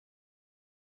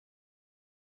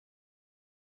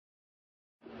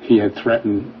he had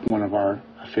threatened one of our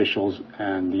officials,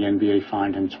 and the NBA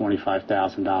fined him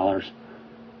 $25,000,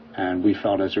 and we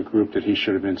felt as a group that he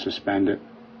should have been suspended,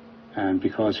 and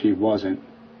because he wasn't,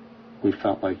 we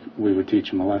felt like we would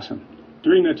teach him a lesson.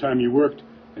 During that time, you worked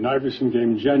an Iverson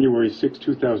game January 6,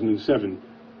 2007,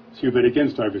 so you bet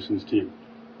against Iverson's team.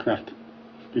 Correct.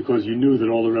 Because you knew that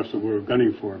all the refs were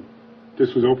gunning for him.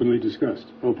 This was openly discussed.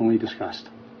 Openly discussed.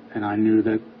 And I knew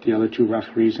that the other two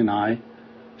referees and I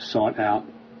sought out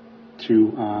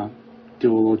to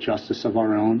do a little justice of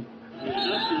our own.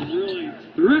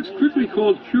 The refs quickly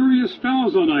called curious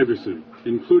fouls on Iverson,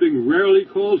 including rarely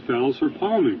called fouls for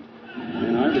palming.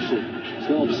 And Iverson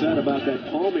still upset about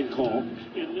that palming call.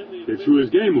 They threw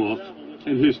his game off,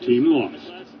 and his team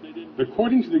lost.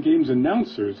 According to the game's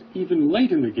announcers, even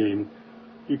late in the game,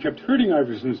 you kept hurting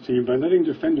Iverson's team by letting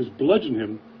defenders bludgeon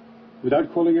him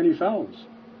without calling any fouls.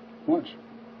 Watch.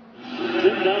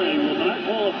 Tim Dunning will not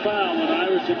call a foul when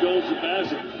Iverson goes to the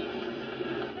basket.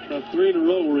 About 3 in a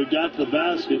row where he got to the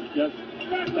basket, got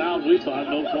fouled, we thought,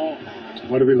 no call.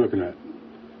 What are we looking at?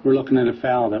 We're looking at a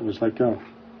foul that was let go.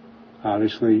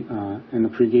 Obviously, in the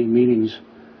pregame meetings,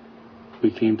 we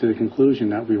came to the conclusion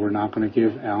that we were not going to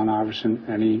give Allen Iverson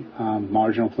any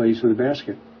marginal plays to the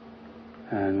basket.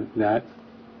 And that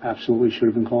absolutely should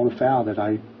have been called a foul that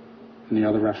I and the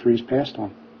other referees passed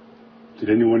on. Did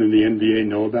anyone in the NBA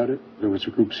know about it? There was a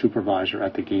group supervisor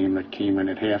at the game that came in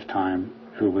at halftime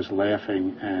who was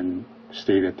laughing and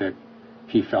stated that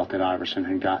he felt that Iverson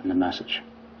had gotten the message.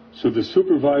 So the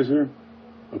supervisor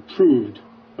approved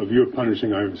of your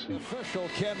punishing Iverson. Official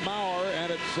Ken Maurer,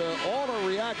 and it's all a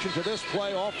reaction to this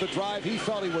play off the drive. He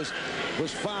felt he was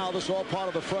fouled. This is all part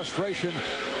of the frustration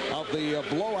of the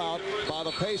blowout by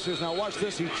the Pacers. Now watch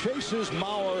this. He chases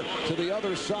Maurer to the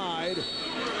other side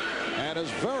and is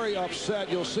very upset.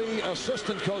 You'll see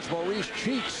assistant coach Maurice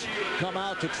Cheeks come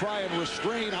out to try and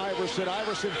restrain Iverson.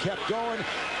 Iverson kept going,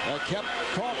 kept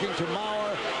talking to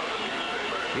Maurer.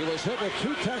 He was hit with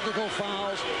 2 technical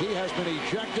fouls. He has been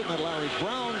ejected, and Larry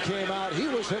Brown came out. He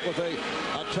was hit with a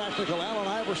technical. Allen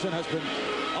Iverson has been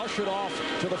ushered off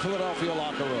to the Philadelphia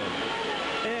locker room.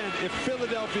 And if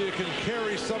Philadelphia can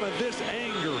carry some of this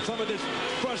anger, some of this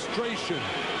frustration,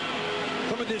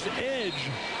 some of this edge,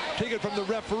 take it from the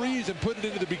referees and put it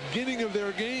into the beginning of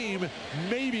their game,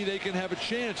 maybe they can have a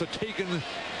chance of taking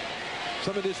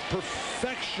some of this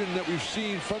perfection that we've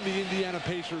seen from the Indiana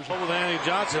Pacers. With Anthony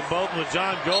Johnson, both with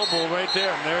John Goble right there.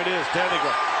 And there it is,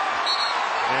 technical.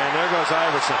 And there goes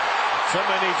Iverson.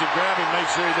 Somebody needs to grab him, make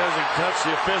sure he doesn't touch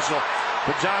the official.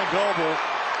 But John Goble,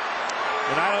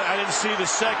 and I didn't see the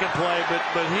second play,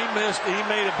 but he missed. He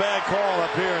made a bad call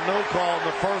up here, and no call in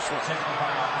the first one.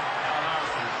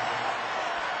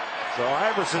 So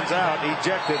Iverson's out,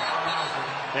 ejected.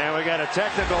 And we got a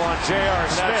technical on J.R.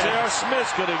 Smith. Now J.R.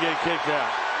 Smith's going to get kicked out.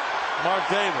 Mark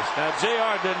Davis. Now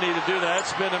J.R. didn't need to do that.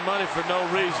 Spending money for no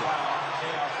reason.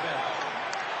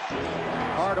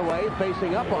 Hardaway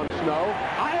facing up on Snow.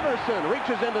 Iverson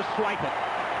reaches in to swipe it.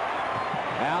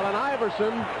 Allen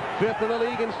Iverson, 5th in the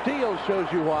league in steals,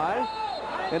 shows you why.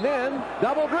 And then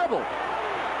double dribble.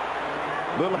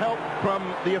 Little help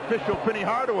from the official, Penny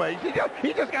Hardaway.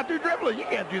 He just got through dribbling. You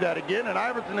can't do that again. And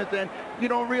Iverson is saying, you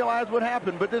don't realize what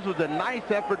happened. But this was a nice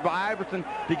effort by Iverson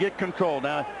to get control.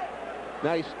 Now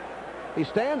he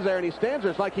stands there, and he stands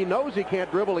there. It's like he knows he can't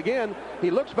dribble again.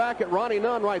 He looks back at Ronnie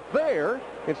Nunn right there.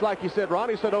 It's like he said,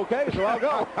 Ronnie said, okay, so I'll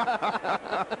go.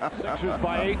 Sixers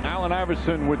by 8. Allen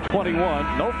Iverson with 21.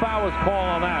 No foul was called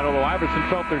on that, although Iverson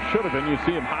felt there should have been. You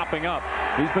see him hopping up.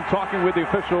 He's been talking with the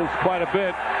officials quite a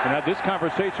bit and had this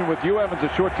conversation with you, Evans,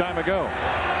 a short time ago.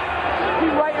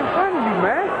 He's right in front of you,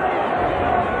 man.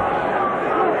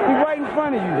 He's right in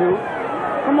front of you, dude.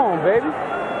 Come on, baby.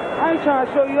 I ain't trying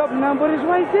to show you up and nothing, but it's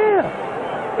right there.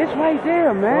 It's right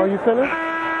there, man. Oh, you feel it?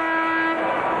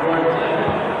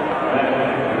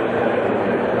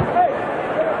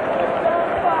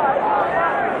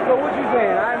 So what you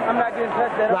saying? I'm not getting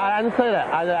touched that. No, I didn't say that.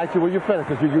 I asked you where you finished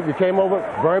because you came over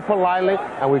very politely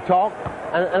and we talked.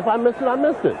 And if I missed it, I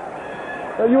missed it.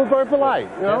 So you were very polite,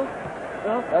 you know?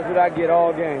 Yeah. That's what I get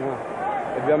all game, huh?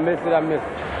 If I missed it, I missed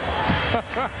it.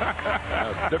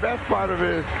 The best part of it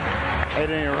is it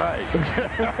ain't right.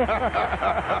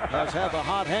 Has had the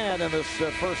hot hand in this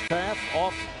first half.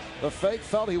 Off the fake,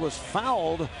 felt he was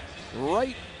fouled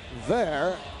right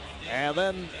there, and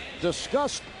then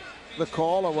discussed the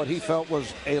call, or what he felt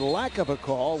was a lack of a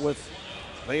call, with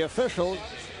the official,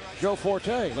 Joe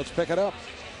Forte. Let's pick it up.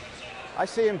 I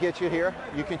see him get you here.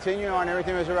 You continue on,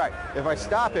 everything was right. If I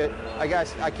stop it,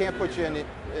 I can't put you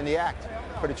in the act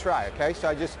for the try, okay? So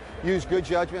I just use good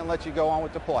judgment and let you go on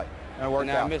with the play. And it worked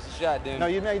and I out. missed the shot, then. No,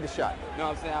 you made the shot. No,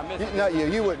 I'm saying I missed it. Not you.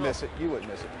 You wouldn't miss it. You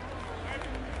wouldn't miss it.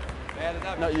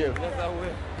 Not you. Yes, I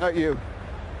will. Not you.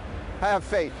 Have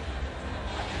faith.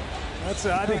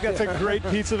 I think that's a great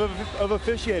piece of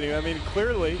officiating. I mean,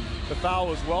 clearly the foul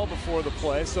was well before the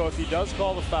play, so if he does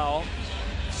call the foul,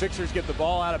 Sixers get the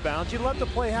ball out of bounds. You let the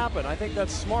play happen. I think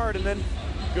that's smart, and then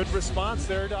good response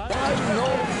there. No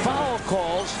foul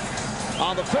calls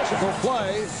on the physical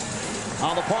play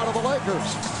on the part of the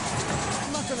Lakers.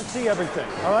 I'm not going to see everything,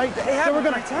 all right? They have a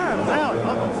great time.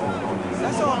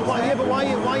 That's all. Yeah, but why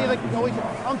you like always?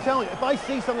 I'm telling you, if I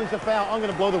see something's a foul, I'm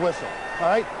going to blow the whistle. All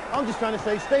right? I'm just trying to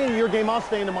say, stay in your game. I'll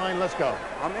stay into mine. Let's go.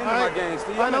 I'm into my game,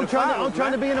 Steve. I'm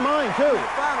trying to be into mine too.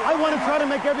 I want to try to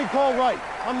make every call right.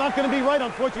 I'm not going to be right,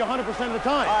 unfortunately, 100% of the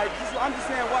time. All right, I'm just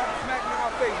saying, why smack me in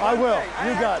my face? I will.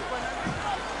 You got it.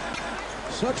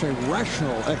 Such a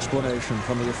rational explanation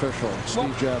from the official,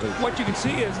 Steve Javi. What you can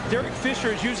see is Derek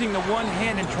Fisher is using the one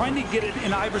hand and trying to get it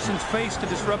in Iverson's face to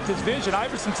disrupt his vision.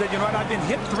 Iverson said, you know what, I've been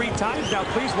hit 3 times now.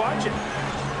 Please watch it.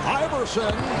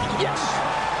 Iverson, yes.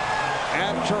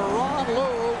 And Teron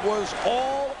Lue was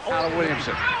all out of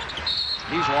Williamson.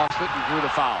 He's lost it and drew the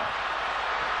foul.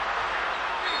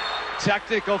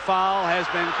 Technical foul has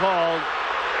been called.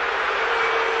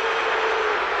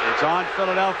 It's on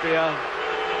Philadelphia.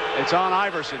 It's on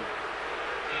Iverson.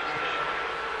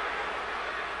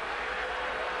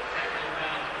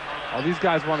 Oh, these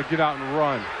guys want to get out and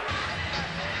run.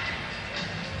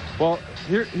 Well,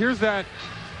 here's that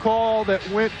call that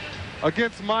went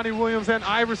against Monty Williams and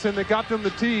Iverson that got them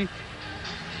the tee.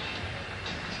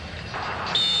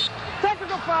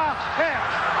 Technical foul. Here.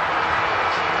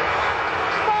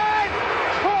 5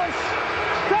 push.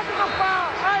 Technical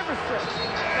foul. Iverson.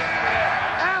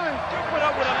 Allen. Put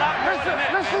up with a lot more than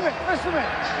that. Listen to me.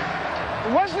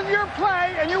 It wasn't your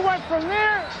play, and you went from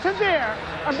there to there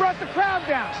and brought the crowd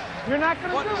down. You're not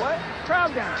going to do what? it.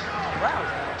 Crowd down. Crowd?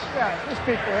 Yeah, these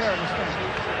people here understand.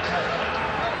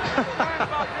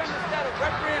 About them instead of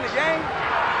refereeing the game?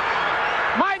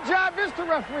 My job is to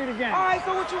referee the game. All right,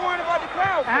 so what you worried about the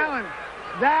crowd for? Allen,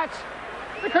 that's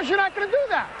because you're not going to do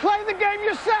that. Play the game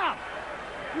yourself.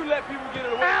 You let people get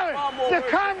it away. Allen, the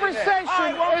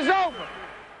conversation is over.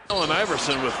 Allen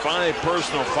Iverson with 5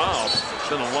 personal fouls. It's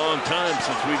been a long time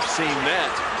since we've seen that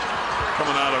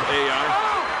coming out of AI.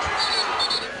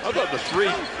 I thought the 3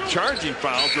 charging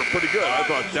fouls were pretty good. I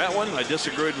thought that one, I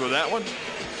disagreed with that one.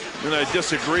 And I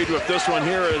disagreed with this one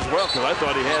here as well because I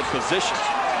thought he had position.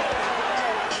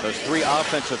 Those 3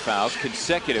 offensive fouls,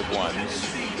 consecutive ones,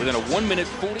 within a 1-minute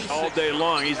 40. All day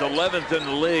long. He's 11th in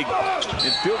the league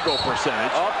in field goal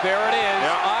percentage. Oh, there it is.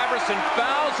 Yeah. Iverson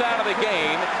fouls out of the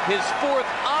game, his 4th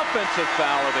offensive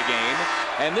foul of the game,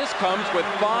 and this comes with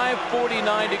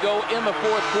 5:49 to go in the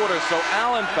 4th quarter. So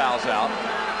Allen fouls out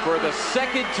for the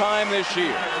 2nd time this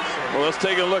year. Well, let's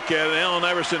take a look at it. Allen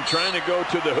Iverson trying to go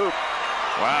to the hoop.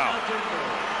 Wow.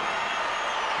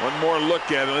 One more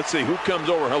look at it. Let's see who comes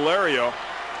over. Hilario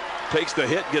takes the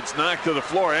hit, gets knocked to the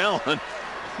floor. Allen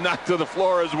knocked to the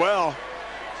floor as well.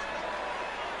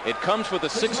 It comes with the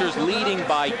Sixers leading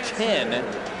by 10,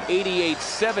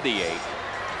 88-78.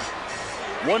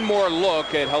 One more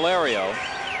look at Hilario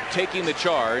taking the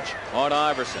charge on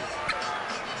Iverson.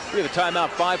 We have a timeout,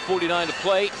 5:49 to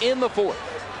play in the 4th.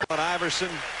 Iverson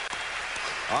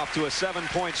off to a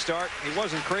 7-point start. He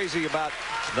wasn't crazy about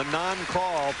the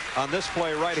non-call on this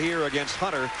play right here against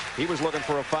Hunter. He was looking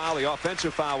for a foul. The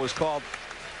offensive foul was called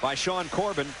by Sean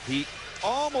Corbin. He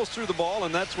almost threw the ball,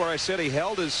 and that's where I said he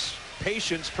held his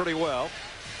patience pretty well.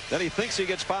 Then he thinks he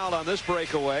gets fouled on this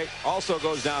breakaway. Also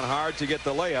goes down hard to get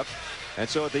the layup. And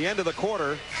so at the end of the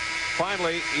quarter,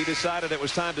 finally, he decided it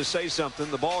was time to say something.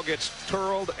 The ball gets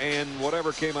twirled, and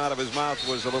whatever came out of his mouth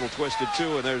was a little twisted,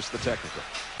 too, and there's the technical.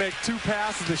 Make 2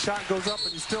 passes, the shot goes up,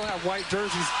 and you still have white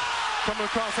jerseys coming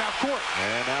across half court.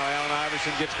 And now Allen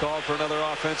Iverson gets called for another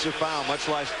offensive foul, much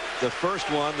like the first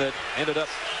one that ended up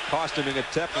costing him a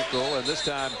technical, and this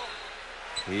time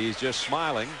he's just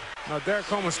smiling. Now, Derek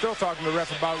Coleman's still talking to the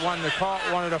ref about wanting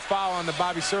a foul on the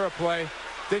Bobby Sura play.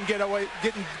 Didn't get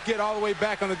all the way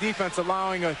back on the defense,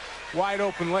 allowing a wide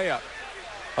open layup.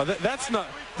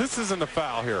 This isn't a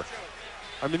foul here.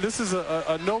 I mean, this is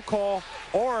a no call,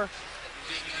 or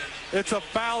it's a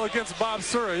foul against Bob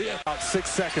Sura. About 6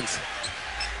 seconds.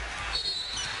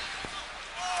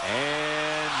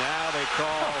 And now they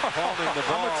call palming the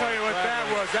ball. I'm going to tell you what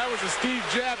that was. That was a Steve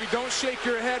Javi. Don't shake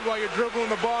your head while you're dribbling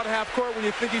the ball to half court when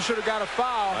you think you should have got a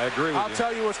foul. I agree with you. I'll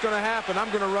tell you what's going to happen. I'm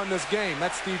going to run this game.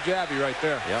 That's Steve Javi right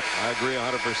there. Yep, I agree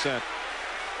 100%.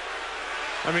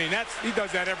 I mean, he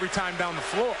does that every time down the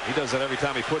floor. He does that every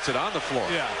time he puts it on the floor.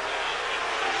 Yeah.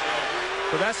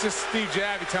 But that's just Steve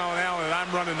Javie telling Allen that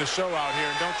I'm running the show out here,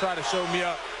 and don't try to show me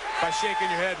up by shaking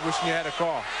your head wishing you had a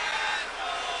call.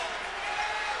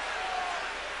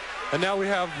 And now we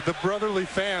have the brotherly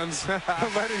fans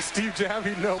letting Steve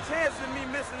Javie know. Chance of me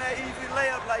missing that easy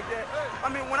layup like that.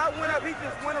 I mean, when I went up, he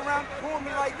just went around pulling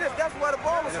me like this. That's why the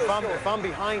ball was so short. If I'm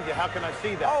behind you, how can I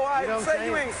see that? Oh, I you know say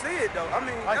you ain't see it, though. I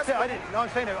mean, I didn't. No, I'm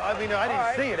saying I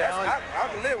didn't see it, Alan. I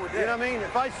can live with that. You know what I mean?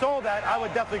 If I saw that, I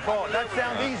would definitely call it. That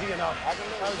sounds easy enough.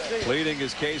 I would see it. Pleading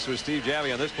his case with Steve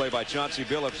Javie on this play by Chauncey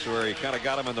Billups, where he kind of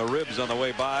got him in the ribs on the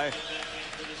way by.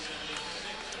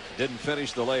 Didn't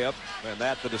finish the layup, and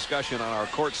that the discussion on our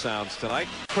court sounds tonight.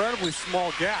 Incredibly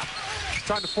small gap. He's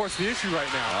trying to force the issue right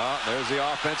now. There's the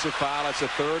offensive foul. It's a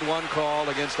third one called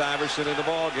against Iverson in the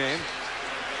ball game.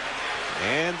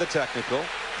 And the technical.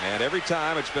 And every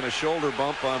time it's been a shoulder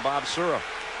bump on Bob Sura.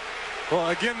 Well,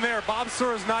 again there, Bob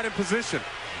Sura's not in position.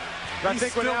 I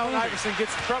think when Allen Iverson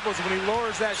gets troubles when he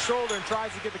lowers that shoulder and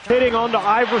tries to get the hitting onto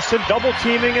Iverson, double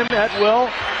teaming him at will,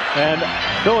 and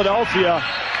Philadelphia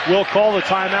will call the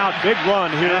timeout. Big run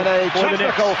here. And a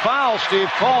technical foul, Steve,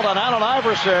 called on Allen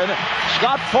Iverson.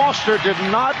 Scott Foster did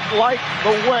not like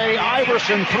the way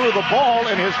Iverson threw the ball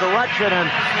in his direction, and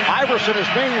Iverson is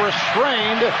being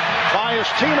restrained by his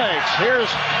teammates.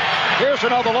 Here's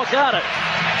another look at it.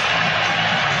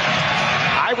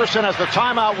 Iverson, as the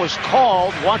timeout was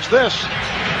called, watch this,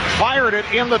 fired it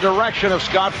in the direction of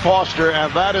Scott Foster,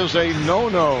 and that is a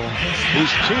no-no.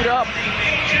 He's teed up.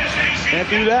 Can't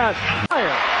do that.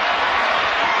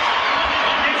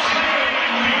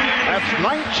 That's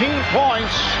 19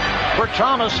 points for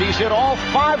Thomas. He's hit all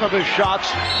 5 of his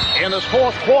shots in this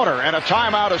fourth quarter, and a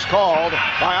timeout is called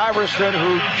by Iverson,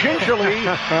 who gingerly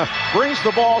brings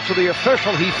the ball to the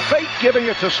official. He faked giving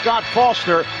it to Scott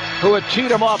Foster, who had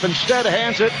teed him up. Instead,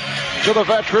 hands it to the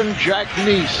veteran Jack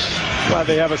Neese. Glad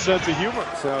they have a sense of humor.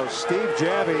 So Steve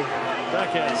Javie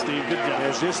backhand, Steve. Good job.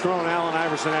 has just thrown Allen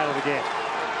Iverson out of the game.